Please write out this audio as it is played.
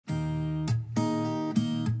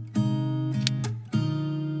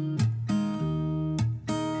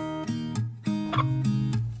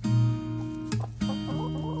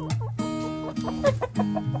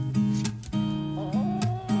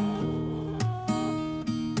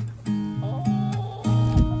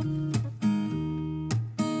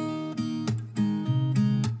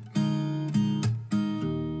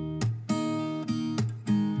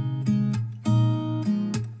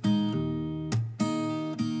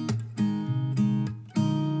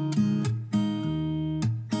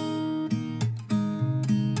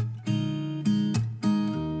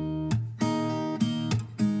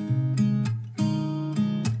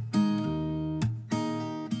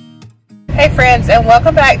Hey friends, and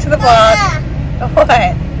welcome back to the vlog. What?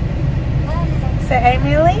 Say hey,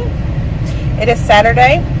 Millie. It is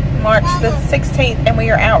Saturday, March the 16th, and we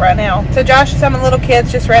are out right now. So Josh and some of the little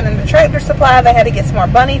kids just ran into Tractor Supply. They had to get some more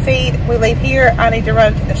bunny feed. We leave here. I need to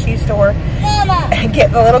run to the shoe store and get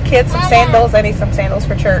the little kids some sandals. They need some sandals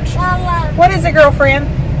for church. What is it, girlfriend?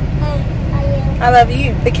 I love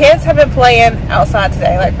you. The kids have been playing outside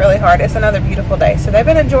today, like really hard. It's another beautiful day, so they've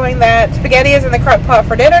been enjoying that. Spaghetti is in the crock pot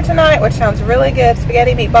for dinner tonight, which sounds really good.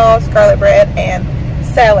 Spaghetti, meatballs, garlic bread, and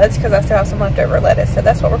salads, because I still have some leftover lettuce. So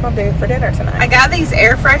that's what we're going to do for dinner tonight. I got these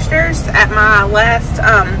air fresheners at my last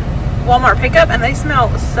Walmart pickup, and they smell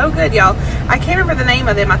so good, y'all. I can't remember the name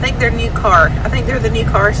of them. I think they're new car. I think they're the new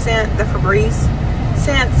car scent, the Febreze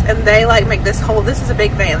scents, and they like make this whole, this is a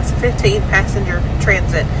big van. It's a 15-passenger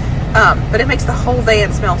transit. But it makes the whole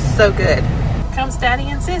van smell so good. Comes Daddy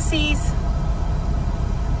and Sissies.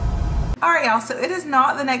 Alright, y'all, so it is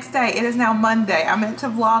not the next day. It is now Monday. I meant to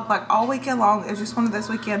vlog like all weekend long. It was just one of those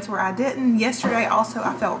weekends where I didn't. Yesterday also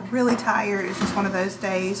I felt really tired. It's just one of those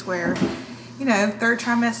days where, you know, third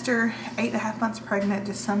trimester, 8.5 months pregnant,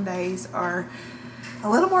 just some days are a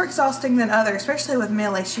little more exhausting than others, especially with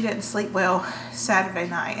Millie. She didn't sleep well Saturday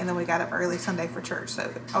night, and then we got up early Sunday for church,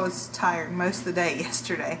 so I was tired most of the day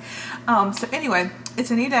yesterday. So anyway, it's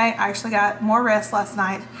a new day. I actually got more rest last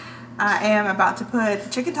night. I am about to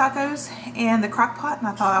put chicken tacos in the crock pot, and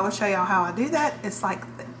I thought I would show y'all how I do that. It's like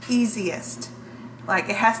the easiest. Like,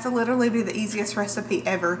 it has to literally be the easiest recipe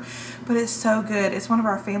ever, but it's so good. It's one of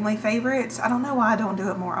our family favorites. I don't know why I don't do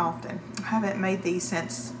it more often. I haven't made these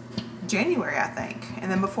since January, I think,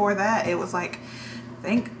 and then before that it was like, I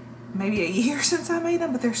think maybe a year since I made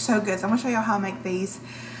them, but they're so good. So I'm gonna show y'all how I make these.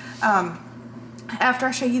 After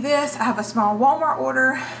I show you this, I have a small Walmart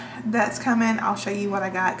order that's coming. I'll show you what I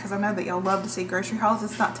got, because I know that y'all love to see grocery hauls.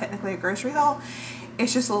 It's not technically a grocery haul,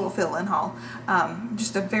 it's just a little fill-in haul,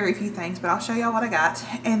 just a very few things, but I'll show y'all what I got,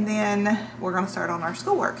 and then we're gonna start on our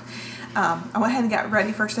schoolwork. I went ahead and got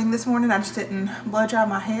ready first thing this morning. I just didn't blow dry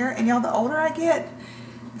my hair, and y'all, the older I get,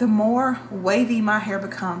 the more wavy my hair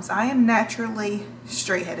becomes. I am naturally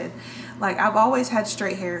straight-headed. Like, I've always had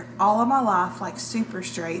straight hair all of my life, like super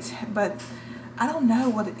straight, but I don't know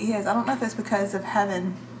what it is. I don't know if it's because of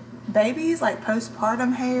having babies, like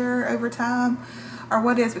postpartum hair over time, or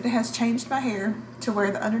what it is, but it has changed my hair to where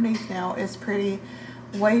the underneath now is pretty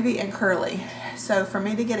wavy and curly. So for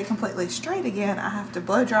me to get it completely straight again, I have to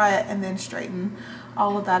blow dry it and then straighten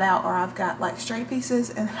all of that out, or I've got like straight pieces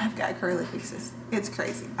and then I've got curly pieces. It's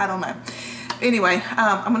crazy. I don't know. Anyway,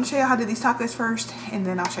 I'm going to show you how to do these tacos first, and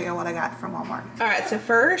then I'll show you what I got from Walmart. Alright, so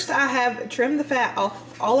first I have trimmed the fat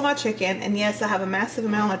off all of my chicken, and yes, I have a massive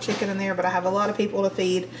amount of chicken in there, but I have a lot of people to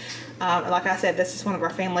feed. Like I said, this is one of our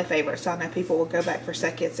family favorites, so I know people will go back for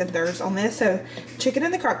seconds and thirds on this. So chicken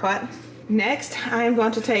in the crock pot. Next, I am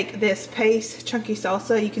going to take this paste chunky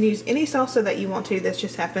salsa. You can use any salsa that you want to. This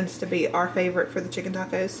just happens to be our favorite for the chicken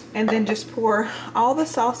tacos. And then just pour all the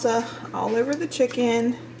salsa all over the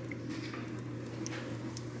chicken.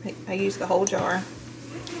 I use the whole jar.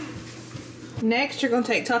 Next, you're going to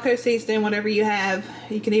take taco seasoning, whatever you have.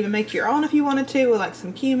 You can even make your own if you wanted to, with like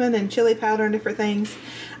some cumin and chili powder and different things.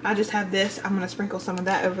 I just have this. I'm going to sprinkle some of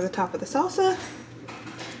that over the top of the salsa.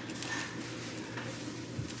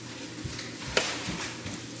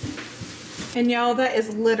 And y'all, that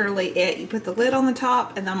is literally it. You put the lid on the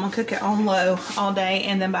top, and I'm going to cook it on low all day,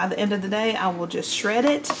 and then by the end of the day I will just shred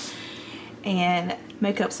it and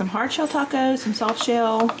make up some hard shell tacos, some soft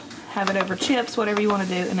shell, have it over chips, whatever you want to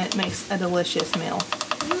do, and it makes a delicious meal.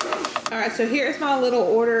 Alright, so here's my little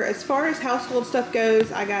order. As far as household stuff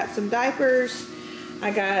goes, I got some diapers,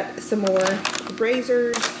 I got some more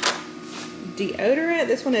razors, deodorant.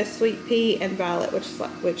 This one is sweet pea and violet,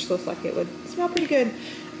 which looks like it would smell pretty good.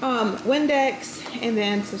 Windex, and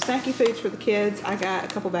then some snacky foods for the kids. I got a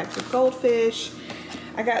couple bags of goldfish.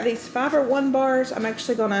 I got these Fiber One bars. I'm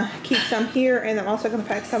actually going to keep some here, and I'm also going to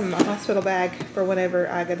pack some in my hospital bag for whenever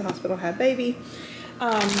I go to the hospital and have baby.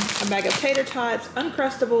 A bag of tater tots,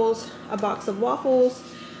 Uncrustables, a box of waffles,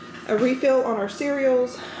 a refill on our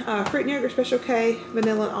cereals, fruit and yogurt Special K,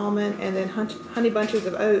 vanilla and almond, and then honey bunches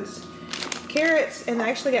of oats, carrots, and I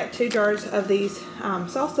actually got 2 jars of these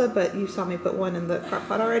salsa, but you saw me put one in the crock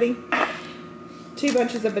pot already. 2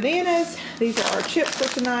 bunches of bananas. These are our chips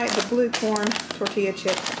for tonight. The blue corn tortilla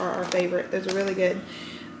chips are our favorite. Those are really good.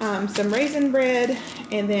 Some raisin bread,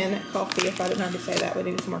 and then coffee. If I didn't already say that, we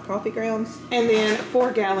need some more coffee grounds. And then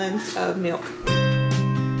 4 gallons of milk.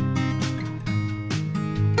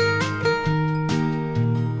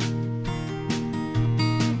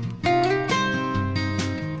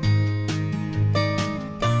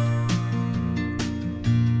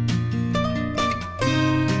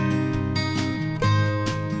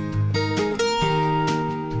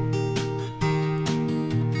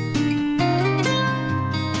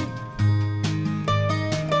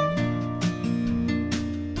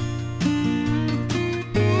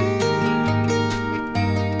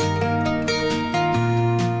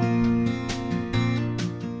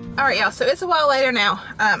 y'all, so it's a while later now.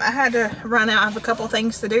 I had to run out. I have a couple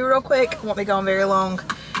things to do real quick. Won't be gone very long,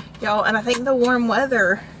 y'all. And I think the warm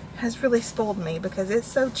weather has really spoiled me because it's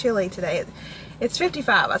so chilly today. It's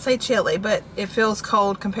 55. I say chilly, but it feels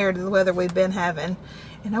cold compared to the weather we've been having.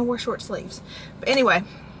 And I wore short sleeves. But anyway,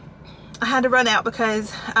 I had to run out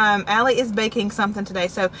because Allie is baking something today.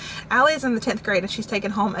 So Allie is in the 10th grade and she's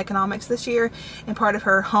taking home economics this year, and part of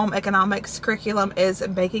her home economics curriculum is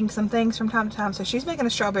baking some things from time to time. So she's making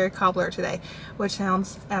a strawberry cobbler today, which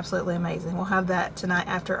sounds absolutely amazing. We'll have that tonight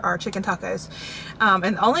after our chicken tacos.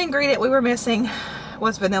 And the only ingredient we were missing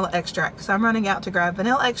was vanilla extract. So I'm running out to grab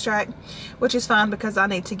vanilla extract, which is fine because I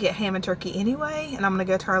need to get ham and turkey anyway, and I'm gonna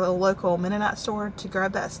go to our little local Mennonite store to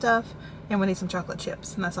grab that stuff. And we need some chocolate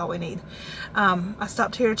chips, and that's all we need. I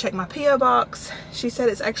stopped here to check my P.O. box. She said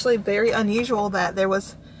it's actually very unusual that there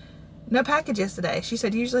was no packages today. She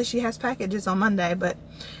said usually she has packages on Monday, but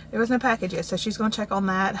there was no packages, so she's going to check on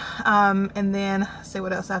that. And then see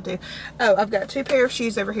what else I have to do. Oh, I've got 2 pairs of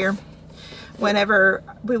shoes over here. Whenever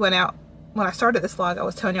we went out, when I started this vlog, I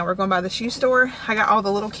was telling y'all we're going by the shoe store. I got all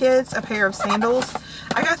the little kids a pair of sandals.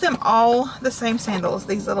 I got them all the same sandals,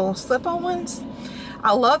 these little slip-on ones.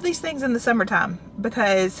 I love these things in the summertime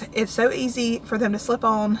because it's so easy for them to slip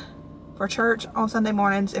on for church on Sunday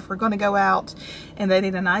mornings if we're going to go out and they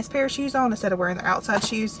need a nice pair of shoes on instead of wearing their outside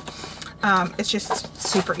shoes. It's just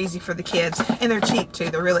super easy for the kids, and they're cheap too.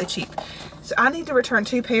 They're really cheap. So I need to return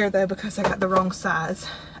 2 pair though because I got the wrong size.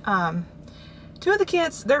 2 of the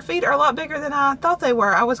kids, their feet are a lot bigger than I thought they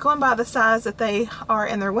were. I was going by the size that they are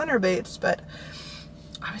in their winter boots, but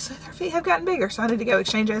obviously their feet have gotten bigger, so I need to go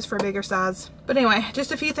exchange those for a bigger size. But anyway,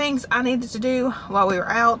 just a few things I needed to do while we were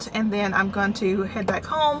out, and then I'm going to head back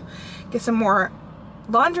home, get some more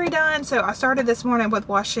laundry done. So I started this morning with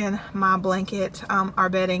washing my blanket, our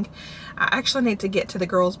bedding. I actually need to get to the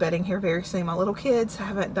girls' bedding here very soon. My little kids, I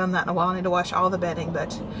haven't done that in a while. I need to wash all the bedding,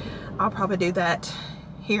 but I'll probably do that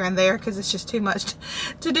here and there because it's just too much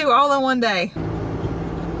to do all in one day.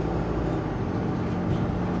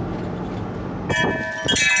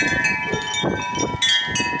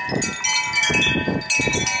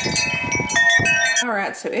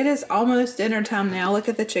 Alright, so it is almost dinner time now. Look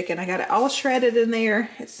at the chicken. I got it all shredded in there.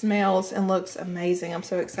 It smells and looks amazing. I'm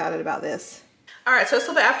so excited about this. Alright, so it's a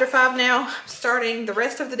little bit after 5 now. I'm starting the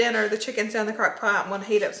rest of the dinner. The chicken's down the crock pot. I'm going to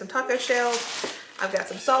heat up some taco shells. I've got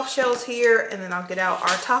some soft shells here, and then I'll get out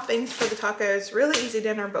our toppings for the tacos. Really easy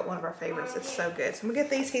dinner, but one of our favorites. It's so good. So I'm going to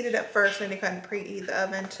get these heated up first. I need to kind of preheat the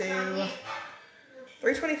oven to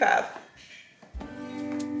 325.